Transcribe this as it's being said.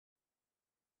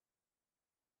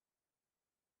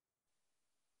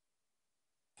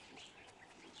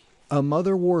A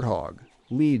mother warthog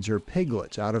leads her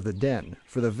piglets out of the den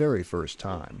for the very first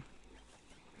time.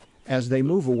 As they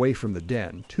move away from the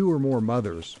den, two or more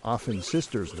mothers, often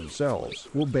sisters themselves,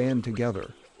 will band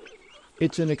together.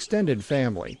 It's an extended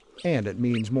family, and it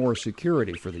means more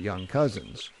security for the young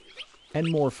cousins. And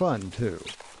more fun, too.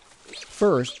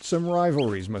 First, some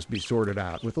rivalries must be sorted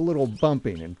out with a little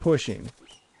bumping and pushing.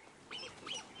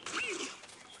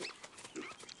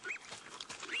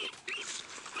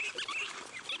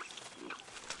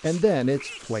 And then it's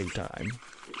playtime.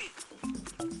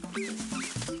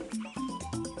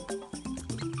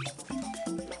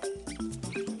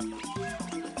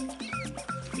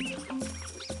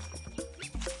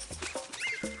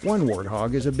 One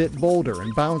warthog is a bit bolder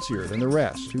and bouncier than the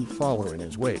rest who follow in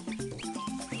his wake.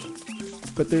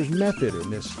 But there's method in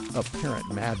this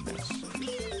apparent madness.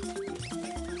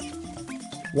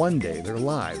 One day their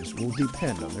lives will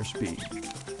depend on their speed.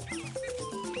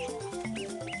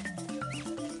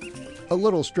 A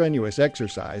little strenuous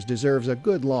exercise deserves a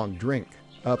good long drink,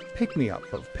 a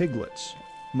pick-me-up of piglets,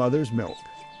 mother's milk.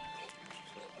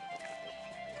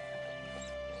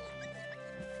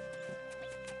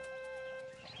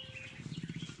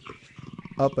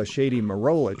 Up a shady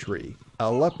marola tree, a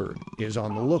leopard is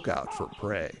on the lookout for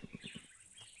prey.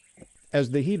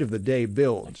 As the heat of the day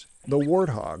builds, the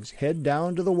warthogs head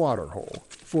down to the waterhole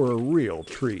for a real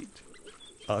treat,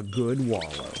 a good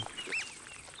wallow.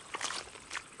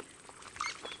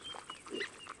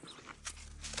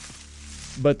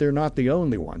 But they're not the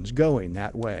only ones going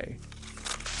that way.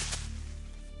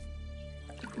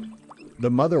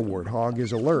 The mother warthog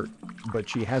is alert, but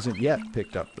she hasn't yet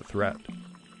picked up the threat.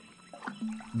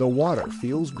 The water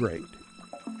feels great.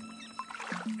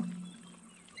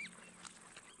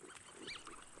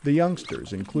 The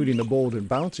youngsters, including the bold and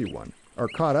bouncy one, are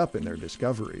caught up in their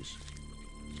discoveries.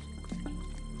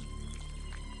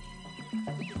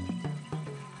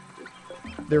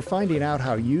 They're finding out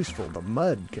how useful the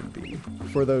mud can be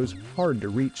for those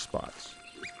hard-to-reach spots.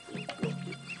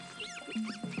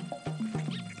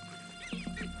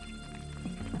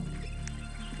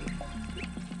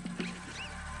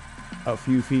 A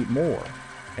few feet more,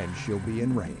 and she'll be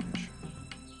in range.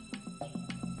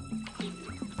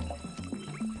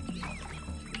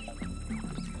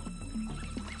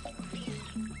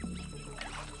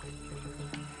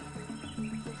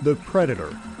 The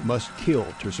predator must kill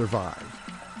to survive.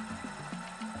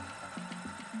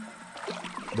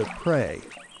 The prey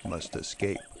must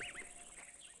escape.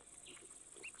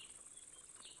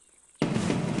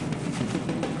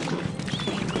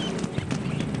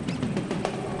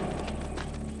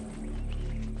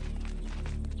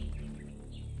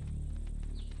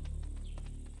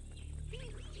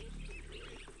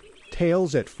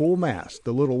 Tails at full mast,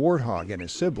 the little warthog and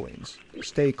his siblings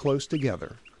stay close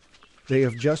together. They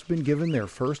have just been given their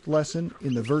first lesson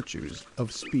in the virtues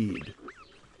of speed.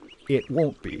 It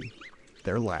won't be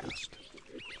their last.